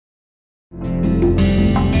Hello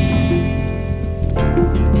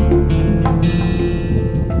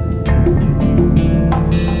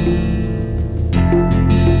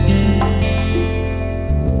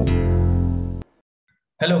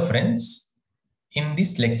friends, in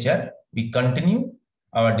this lecture we continue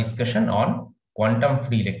our discussion on quantum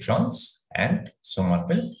free electrons and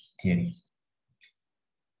Sommerfeld theory.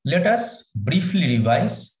 Let us briefly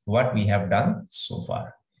revise what we have done so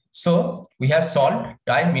far. So we have solved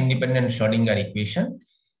time independent Schrodinger equation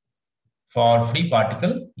for free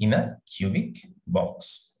particle in a cubic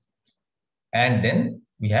box, and then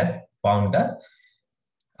we have found the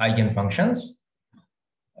eigenfunctions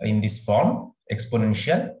in this form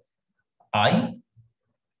exponential I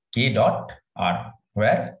k dot r,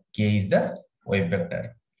 where k is the wave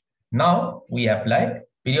vector. Now we applied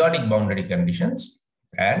periodic boundary conditions,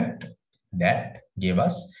 and that gave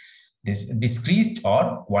us this discrete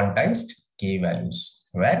or quantized k values,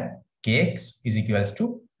 where kx is equals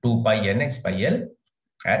to 2 pi nx by L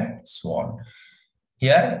and so on.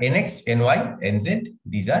 Here nx, ny, nz,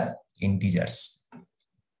 these are integers.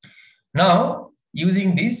 Now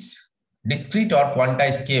using these discrete or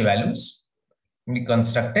quantized k values, we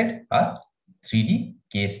constructed a 3D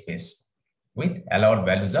k space with allowed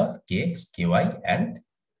values of kx, ky, and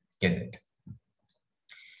kz.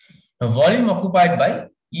 The volume occupied by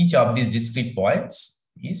each of these discrete points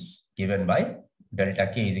is given by delta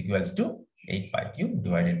k is equals to 8 pi cube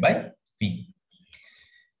divided by v.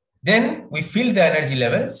 Then we fill the energy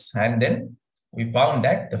levels, and then we found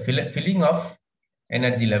that the filling of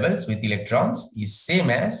energy levels with electrons is same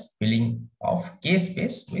as filling of k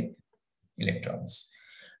space with electrons.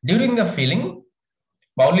 During the filling,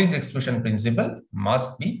 Pauli's exclusion principle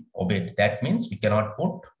must be obeyed. That means we cannot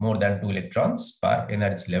put more than 2 electrons per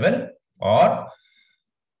energy level or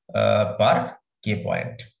per k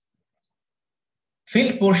point.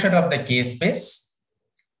 Filled portion of the k space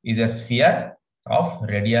is a sphere of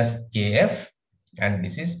radius kf, and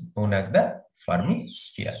this is known as the Fermi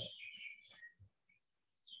sphere.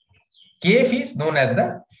 Kf is known as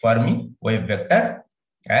the Fermi wave vector,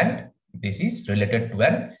 and this is related to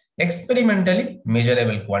an experimentally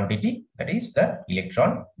measurable quantity, that is the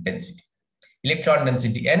electron density. Electron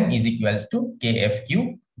density n is equals to kf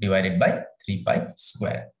cube divided by 3 pi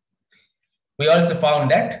square. We also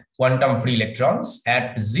found that quantum free electrons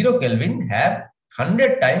at 0 Kelvin have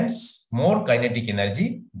 100 times more kinetic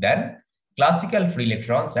energy than classical free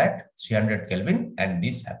electrons at 300 Kelvin, and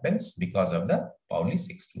this happens because of the Pauli's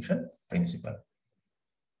exclusion principle.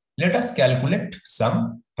 Let us calculate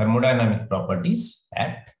some thermodynamic properties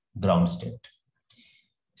at ground state.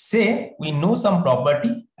 Say we know some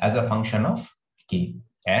property as a function of k,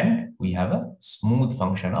 and we have a smooth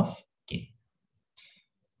function of k.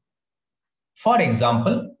 For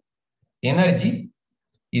example, energy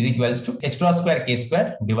is equals to h cross square k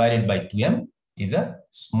square divided by 2m is a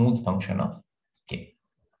smooth function of k.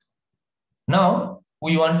 Now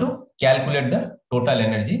we want to calculate the total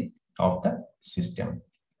energy of the system.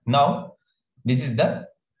 Now this is the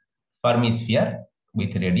Fermi sphere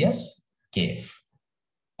with radius kf,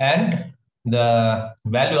 and the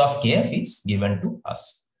value of kf is given to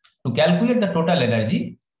us. To calculate the total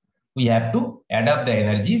energy, we have to add up the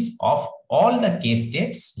energies of all the k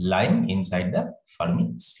states lying inside the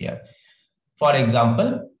Fermi sphere. For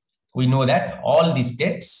example, we know that all these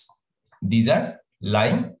states, these are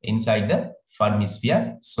lying inside the Fermi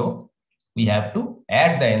sphere. So we have to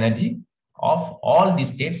add the energy of all the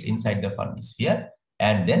states inside the Fermi sphere,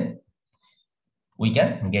 and then we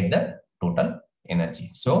can get the total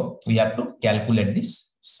energy. So we have to calculate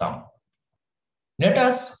this sum. Let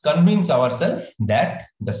us convince ourselves that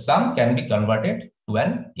the sum can be converted to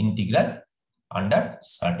an integral under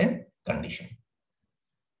certain condition.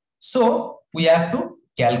 So we have to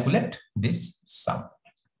calculate this sum,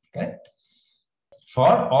 correct, for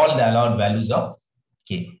all the allowed values of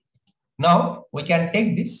k. Now we can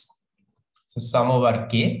take this, so sum over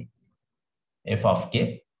k, f of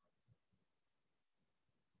k.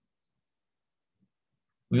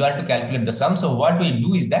 We want to calculate the sum. So what we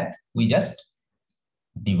do is that we just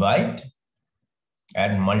divide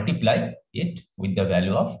and multiply it with the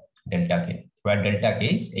value of delta k, where delta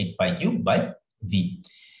k is 8 pi cube by v.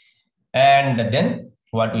 And then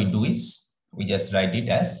what we do is we just write it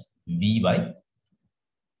as v by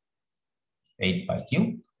 8 pi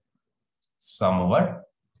cube sum over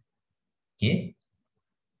k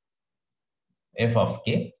f of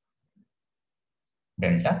k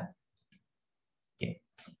delta k.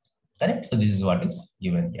 Correct? So this is what is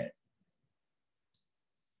given here.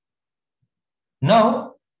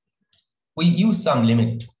 Now we use some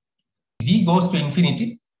limit. V goes to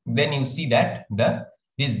infinity, then you see that the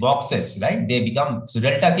these boxes, right, they become, so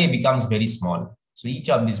delta K becomes very small. So each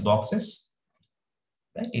of these boxes,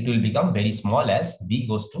 right, it will become very small as V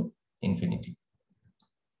goes to infinity.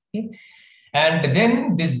 Okay. And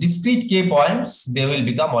then these discrete K points, they will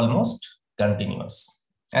become almost continuous.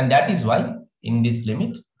 And that is why in this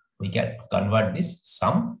limit, we can convert this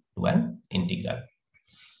sum to an integral.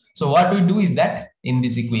 So what we do is that in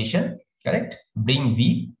this equation, correct, bring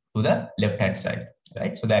V to the left-hand side,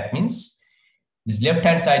 right? So that means this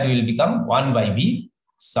left-hand side will become 1 by V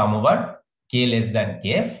sum over K less than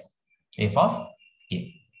Kf, f of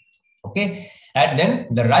K. Okay. And then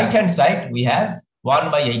the right-hand side, we have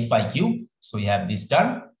 1 by 8 pi cube. So we have this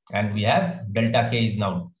term and we have delta K is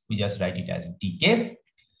now, we just write it as dk.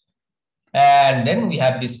 And then we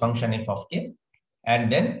have this function f of K.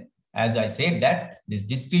 And then, as I said, that this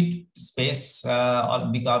discrete space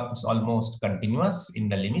becomes almost continuous in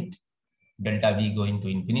the limit delta V going to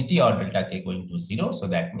infinity or delta K going to 0. So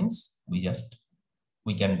that means we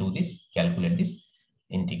can do this, calculate this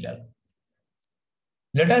integral.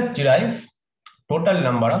 Let us derive total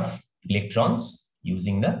number of electrons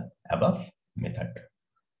using the above method.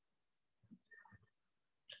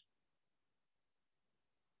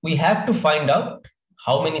 We have to find out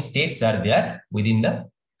how many states are there within the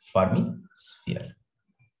Fermi sphere.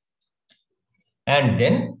 And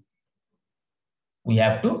then we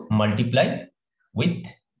have to multiply with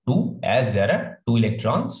 2 as there are 2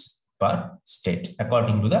 electrons per state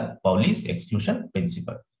according to the Pauli's exclusion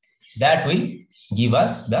principle. That will give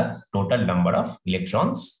us the total number of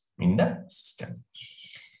electrons in the system.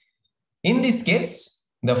 In this case,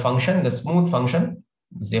 the function, the smooth function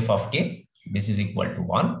is f of K. This is equal to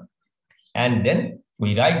 1. And then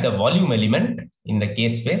we write the volume element in the K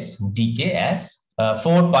space dk as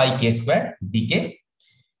 4 pi K square dk.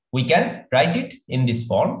 We can write it in this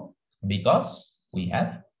form because we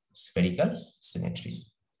have spherical symmetry.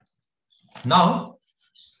 Now,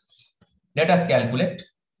 let us calculate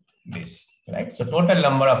this, right? So total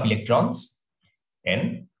number of electrons,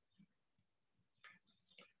 n,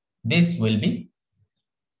 this will be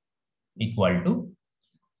equal to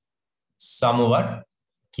sum over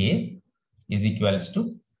K is equals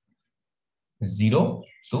to 0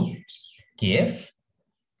 to Kf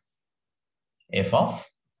f of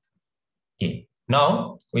K.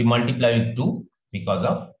 Now we multiply with 2 because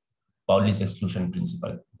of Pauli's exclusion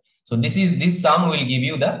principle. So this sum will give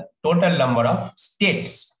you the total number of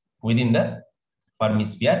states within the Fermi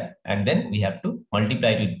sphere, and then we have to multiply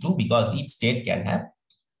it with 2 because each state can have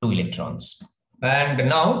 2 electrons. And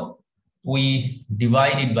now we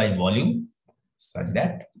divide it by volume such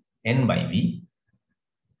that n by V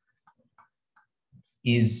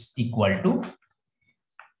is equal to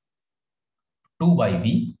 2 by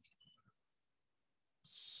V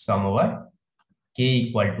sum over K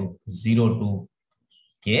equal to 0 to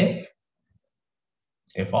Kf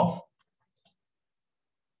f of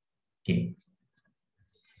K.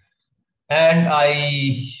 And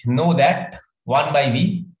I know that 1 by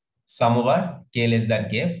V sum over K less than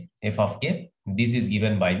Kf f of K, this is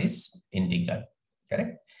given by this integral,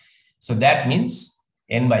 correct? So that means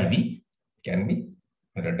n by V can be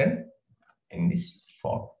written in this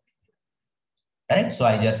form, correct? So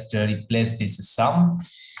I just replace this sum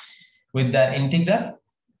with the integral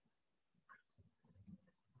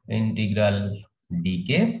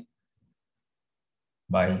dk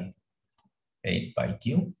by 8 pi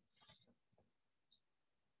q.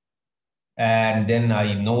 And then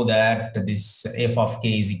I know that this f of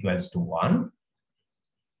K is equals to 1.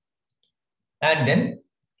 And then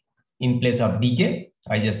in place of dk,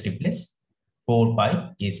 I just replace 4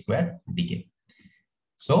 pi K square dk.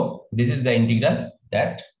 So this is the integral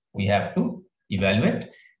that we have to evaluate.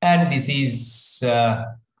 And this is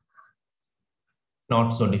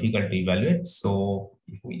not so difficult to evaluate. So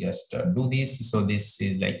if we just do this, so this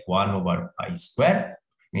is like 1 over pi square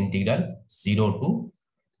integral 0 to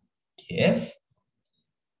Kf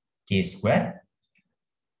K square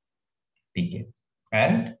dk.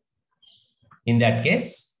 And in that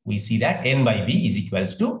case, we see that n by V is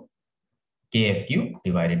equals to Kf cube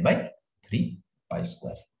divided by 3 pi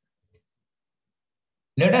square.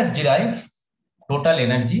 Let us derive total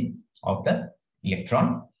energy of the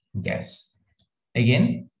electron gas.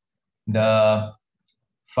 Again, the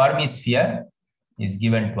Fermi sphere is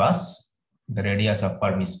given to us, the radius of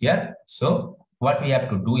Fermi sphere. So what we have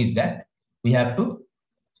to do is that we have to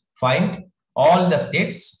find all the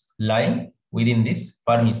states lying within this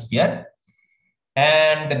Fermi sphere,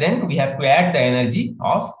 and then we have to add the energy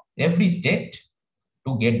of every state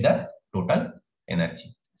to get the total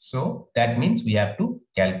energy. So that means we have to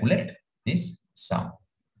calculate this sum.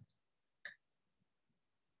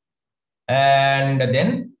 And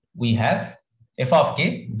then we have f of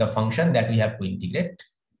k, the function that we have to integrate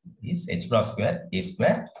is h cross square a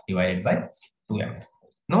square divided by 2m.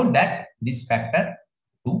 Note that this factor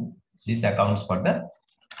 2, this accounts for the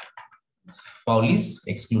Pauli's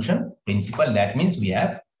exclusion principle. That means we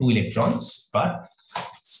have 2 electrons per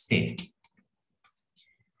state.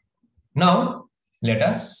 Now let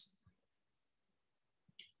us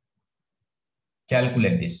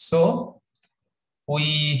calculate this. So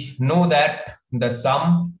we know that the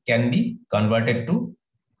sum can be converted to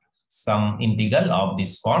some integral of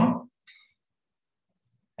this form.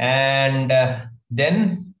 And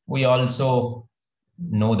then we also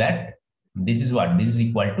know that this is what? This is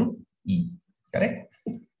equal to E, correct?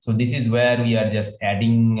 So this is where we are just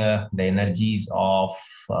adding the energies of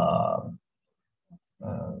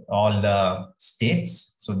all the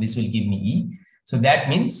states. So this will give me E. So that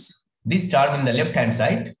means this term in the left hand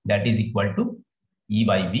side, that is equal to E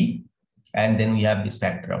by V. And then we have this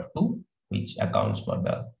factor of 2, which accounts for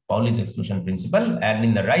the Pauli's exclusion principle. And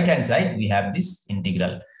in the right hand side, we have this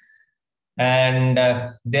integral. And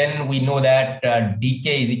then we know that dk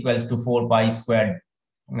is equals to 4 pi squared.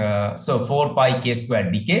 So 4 pi k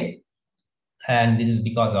squared dk. And this is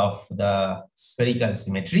because of the spherical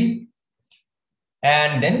symmetry.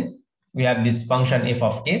 And then we have this function f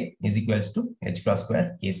of k is equals to h cross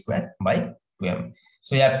square k square by 2m.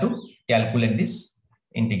 So you have to calculate this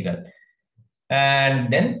integral.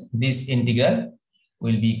 And then this integral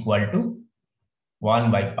will be equal to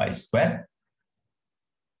 1 by pi square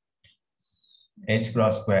h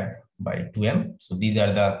cross square by 2m. So these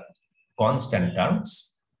are the constant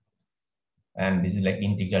terms. And this is like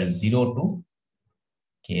integral 0 to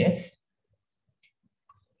kf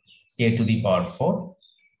k to the power 4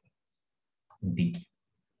 d.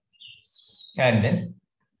 And then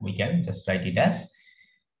we can just write it as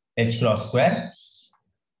h cross square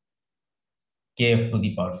kf to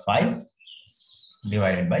the power 5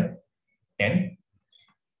 divided by 10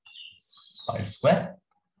 pi square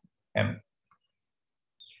m.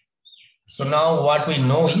 So now what we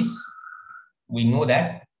know is, we know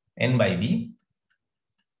that n by v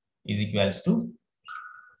is equals to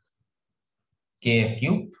kf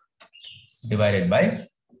cube divided by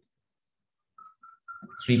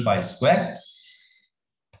 3 pi square.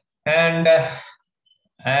 And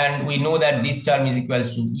we know that this term is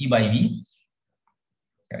equals to E by V,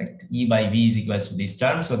 correct? E by V is equals to this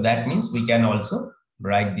term. So that means we can also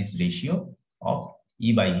write this ratio of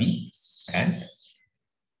E by V and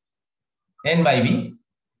n by V,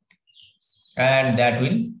 and that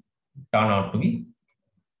will turn out to be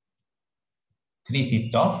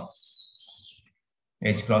 3/5 of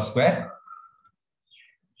h cross square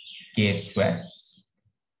kf square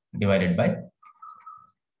divided by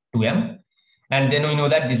 2m. And then we know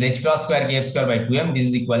that this h cross square kf square by 2m, this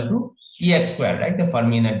is equal to ef square, right? The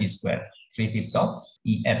Fermi energy square, 3/5 of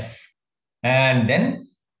ef. And then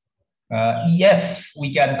ef,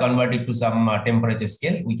 we can convert it to some temperature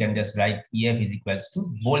scale. We can just write ef is equals to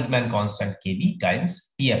Boltzmann constant kb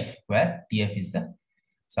times tf, where tf is the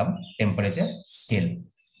some temperature scale.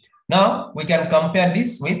 Now we can compare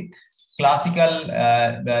this with classical,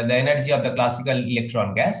 the energy of the classical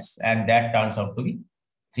electron gas, and that turns out to be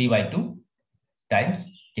 3/2 times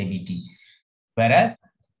kBt. Whereas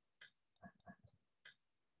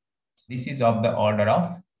this is of the order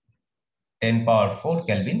of 10⁴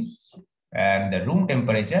 Kelvin, and the room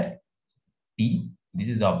temperature T, this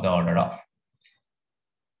is of the order of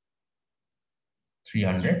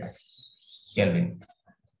 300 Kelvin.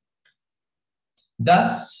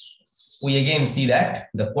 Thus, we again see that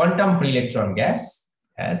the quantum free electron gas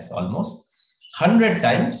has almost 100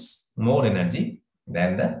 times more energy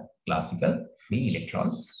than the classical free electron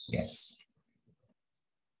gas.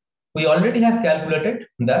 We already have calculated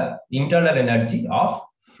the internal energy of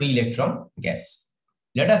free electron gas.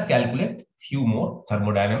 Let us calculate few more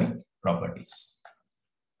thermodynamic properties.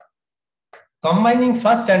 Combining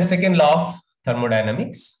first and second law of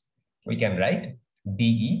thermodynamics, we can write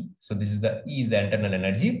dE. So this is the E is the internal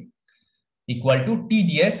energy, equal to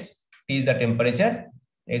TdS. T is the temperature,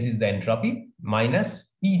 S is the entropy,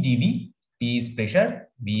 minus EdV. P is pressure,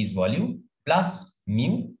 V is volume, plus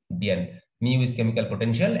mu dN. Mu is chemical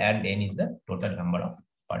potential, and N is the total number of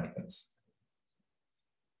particles.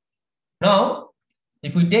 Now,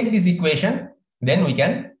 if we take this equation, then we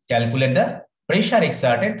can calculate the pressure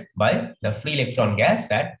exerted by the free electron gas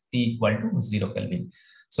at T equal to 0 Kelvin.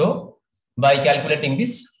 So, by calculating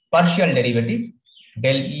this partial derivative,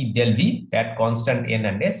 del E del V at constant N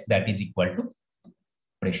and S, that is equal to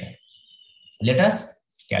pressure. Let us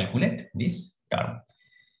calculate this term.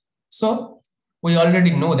 So, we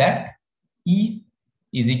already know that E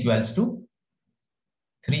is equals to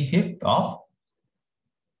 3/5 of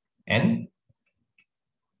n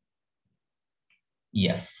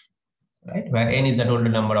EF, right? Where n is the total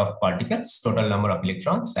number of particles, total number of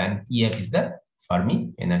electrons, and EF is the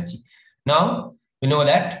Fermi energy. Now, we know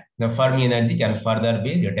that the Fermi energy can further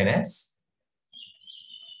be written as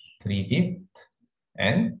 3/5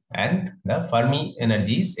 n, and the Fermi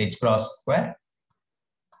energy is h cross square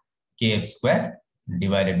kf square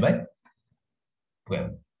divided by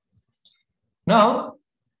 12. Now,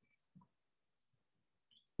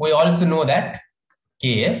 we also know that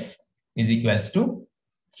kf is equals to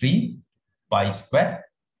 3 pi square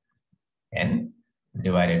n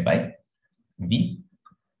divided by v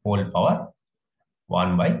whole power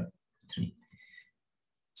 1 by 3.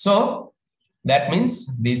 So that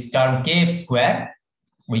means this term kf square,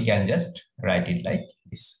 we can just write it like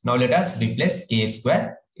this. Now let us replace kf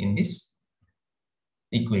square in this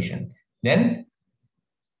equation. Then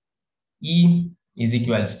E is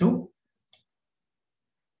equals to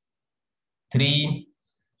 3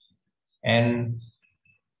 n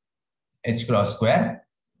h cross square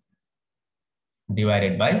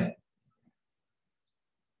divided by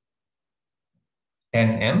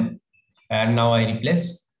 10m, and now I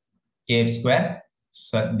replace kf square.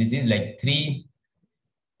 So this is like 3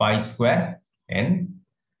 pi square n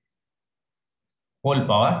whole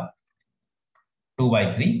power 2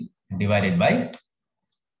 by 3 divided by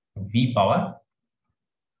v power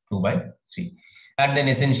 2 by 3. And then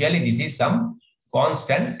essentially this is some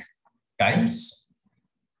constant times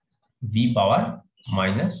v power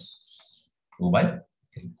minus 2 by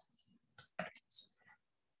 3.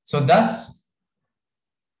 So thus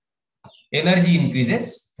energy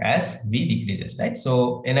increases as v decreases, right?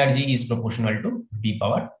 So energy is proportional to v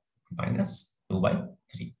power minus 2 by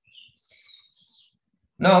 3.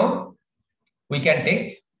 Now we can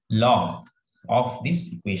take log of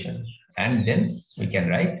this equation, and then we can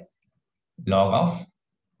write log of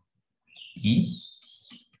E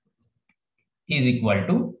is equal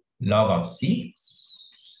to log of C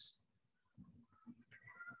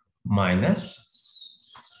minus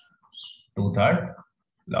 2/3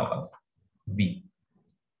 log of V.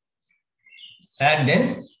 And then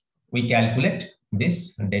we calculate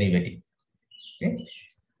this derivative. Okay.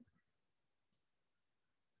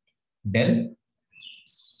 Del,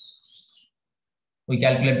 we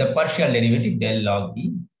calculate the partial derivative del log E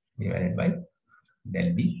divided by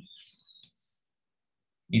del B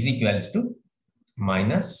is equals to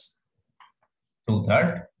minus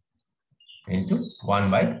 2/3 into 1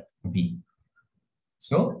 by V.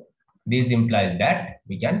 So this implies that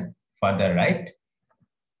we can further write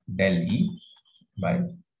del E by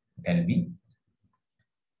del B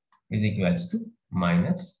is equals to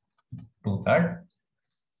minus 2/3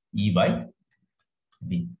 E by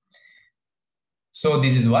B. So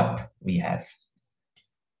this is what we have.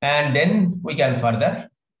 And then we can further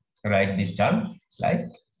write this term like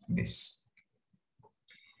this.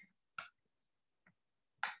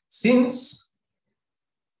 Since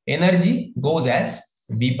energy goes as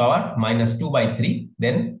v power minus 2 by 3,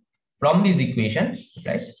 then from this equation,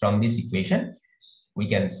 right, from this equation, we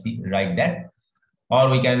can write that, or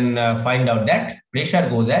we can find out that pressure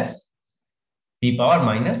goes as v power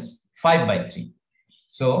minus 5 by 3.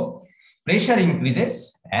 So pressure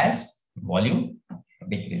increases as volume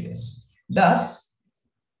decreases. Thus,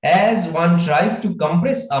 as one tries to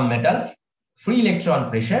compress a metal, free electron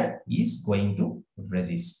pressure is going to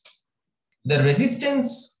resist. The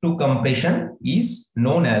resistance to compression is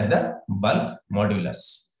known as the bulk modulus.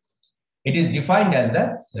 It is defined as the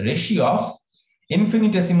ratio of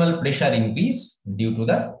infinitesimal pressure increase due to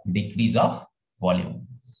the decrease of volume.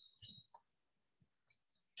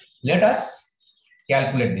 Let us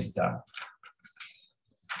calculate this term.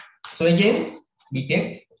 So again, we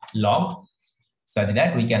take log such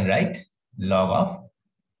that we can write log of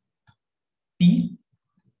P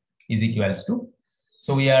is equals to,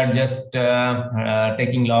 so we are just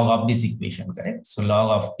taking log of this equation, correct? So log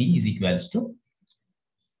of P is equals to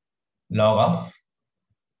log of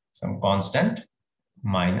some constant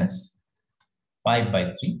minus 5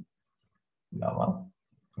 by 3 log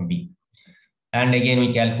of B. And again,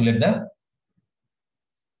 we calculate the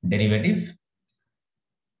derivative.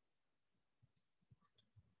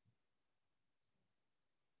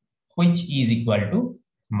 Which is equal to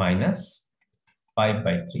minus 5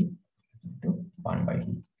 by 3 into 1 by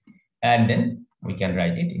B. And then we can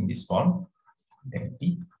write it in this form. Del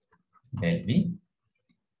P del V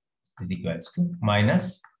is equals to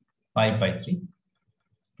minus 5 by 3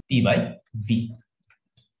 T by V.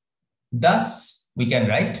 Thus, we can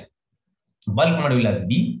write bulk modulus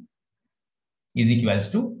B is equals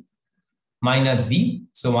to minus V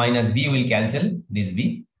So minus V will cancel this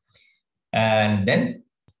V. And then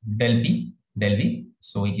del P, del V.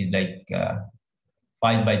 So it is like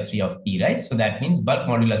 5 by 3 of P, right? So that means bulk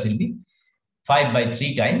modulus will be 5 by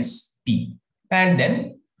 3 times P. And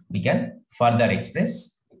then we can further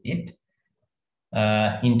express it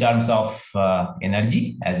in terms of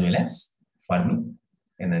energy as well as Fermi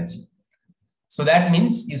energy. So that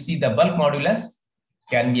means you see the bulk modulus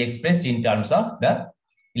can be expressed in terms of the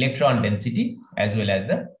electron density as well as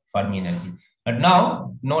the Fermi energy. But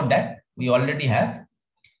now note that we already have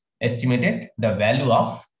estimated the value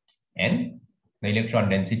of N, the electron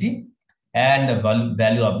density, and the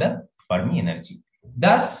value of the Fermi energy.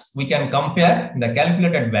 Thus, we can compare the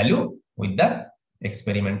calculated value with the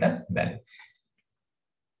experimental value.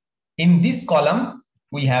 In this column,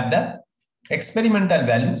 we have the experimental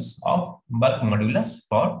values of bulk modulus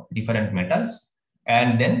for different metals.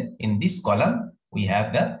 And then in this column, we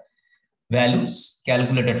have the values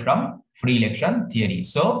calculated from free electron theory.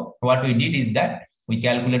 So what we did is that we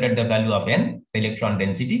calculated the value of N, the electron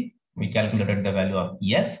density. We calculated the value of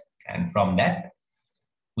EF. And from that,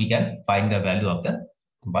 we can find the value of the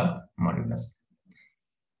bulk modulus.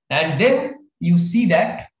 And then you see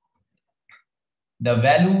that the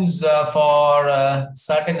values for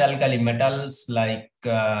certain alkali metals like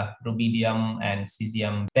rubidium and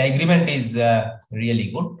cesium, the agreement is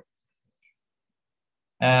really good.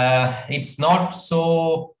 It's not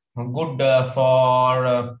so good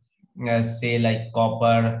for say like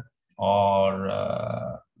copper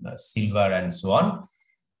or silver and so on.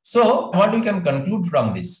 So what we can conclude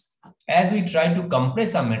from this, as we try to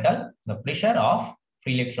compress a metal, the pressure of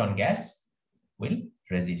free electron gas will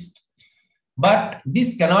resist. But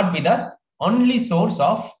this cannot be the only source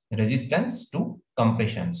of resistance to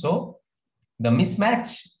compression. So the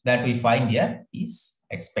mismatch that we find here is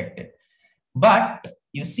expected. But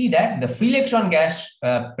you see that the free electron gas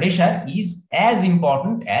pressure is as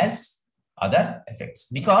important as other effects,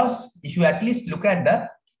 because if you at least look at the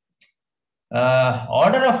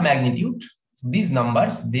order of magnitude, these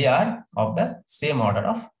numbers, they are of the same order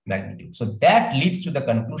of magnitude. So that leads to the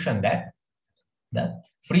conclusion that the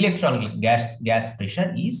free electron gas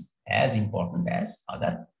pressure is as important as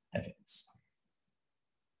other effects.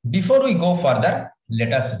 Before we go further,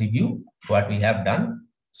 let us review what we have done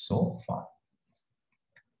so far.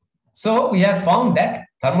 So we have found that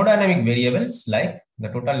thermodynamic variables like the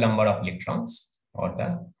total number of electrons or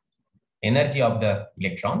the energy of the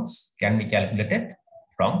electrons can be calculated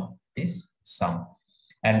from this sum.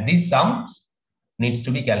 And this sum needs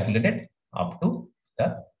to be calculated up to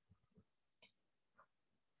the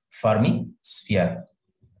Fermi sphere.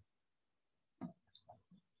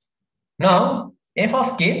 Now, f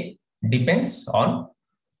of k depends on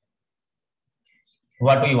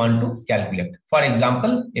what we want to calculate. For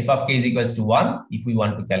example, f of k is equals to 1 if we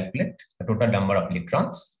want to calculate the total number of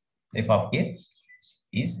electrons. F of k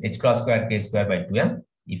is h cross square k square by 2m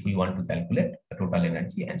if we want to calculate the total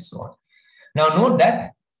energy and so on. Now note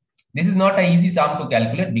that this is not an easy sum to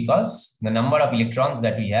calculate because the number of electrons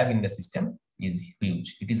that we have in the system is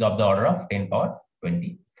huge. It is of the order of 10 power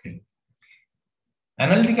 23.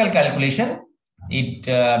 Analytical calculation, it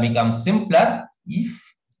becomes simpler if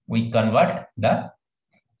we convert the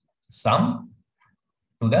sum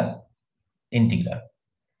to the integral.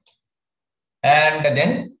 And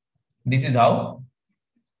then this is how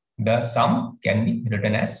the sum can be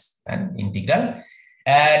written as an integral.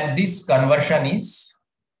 And this conversion is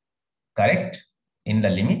correct in the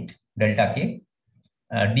limit delta k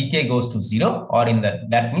dk goes to 0, or in the,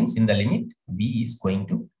 that means in the limit v is going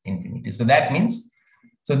to infinity. So that means,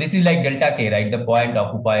 so this is like delta k, right? The point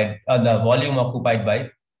occupied, the volume occupied by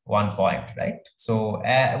 1 point, right? So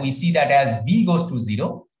we see that as v goes to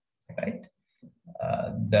 0, right?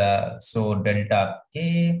 So delta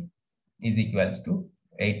k is equals to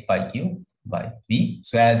 8 pi q by v.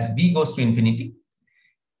 So as v goes to infinity,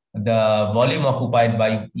 the volume occupied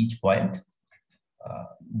by each point,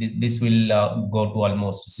 this will go to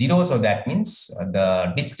almost 0. So that means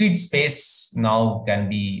the discrete space now can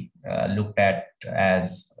be looked at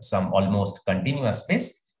as some almost continuous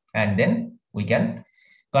space, and then we can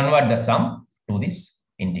convert the sum to this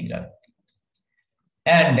integral.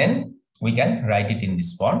 And then we can write it in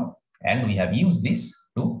this form, and we have used this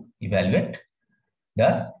to evaluate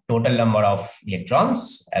the total number of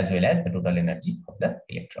electrons as well as the total energy of the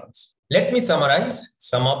electrons. Let me summarize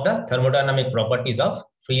some of the thermodynamic properties of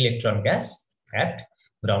free electron gas at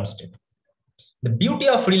ground state. The beauty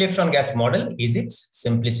of free electron gas model is its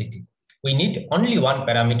simplicity. We need only one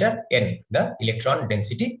parameter, n, the electron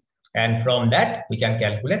density, and from that we can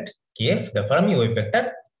calculate kf, the Fermi wave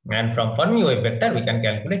vector, And from Fermi wave vector, we can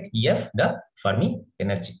calculate EF, the Fermi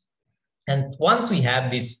energy. And once we have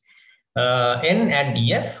this N and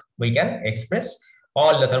EF, we can express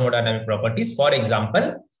all the thermodynamic properties. For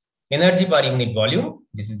example, energy per unit volume,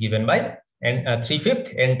 this is given by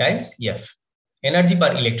 3/5 N times EF. Energy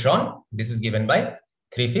per electron, this is given by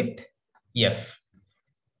 3/5 EF.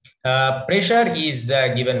 Pressure is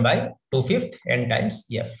given by 2/5 N times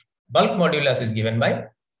EF. Bulk modulus is given by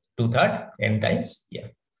 2/3 N times EF.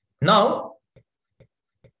 Now,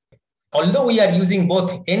 although we are using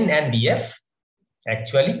both N and EF,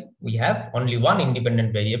 actually we have only one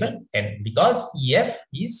independent variable N, because EF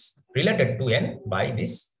is related to N by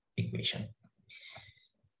this equation.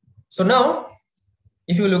 So now,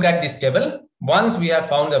 if you look at this table, once we have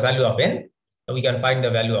found the value of N, we can find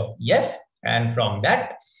the value of EF, and from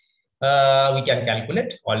that we can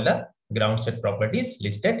calculate all the ground state properties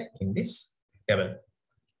listed in this table.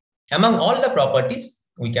 Among all the properties,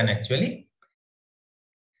 we can actually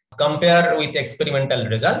compare with experimental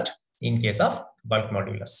result in case of bulk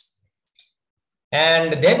modulus.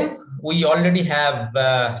 And then we already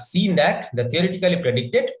have seen that the theoretically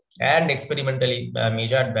predicted and experimentally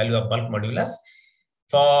measured value of bulk modulus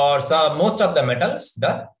for most of the metals,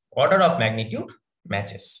 the order of magnitude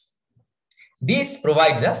matches. This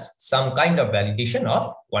provides us some kind of validation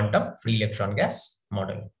of quantum free electron gas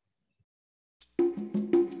model.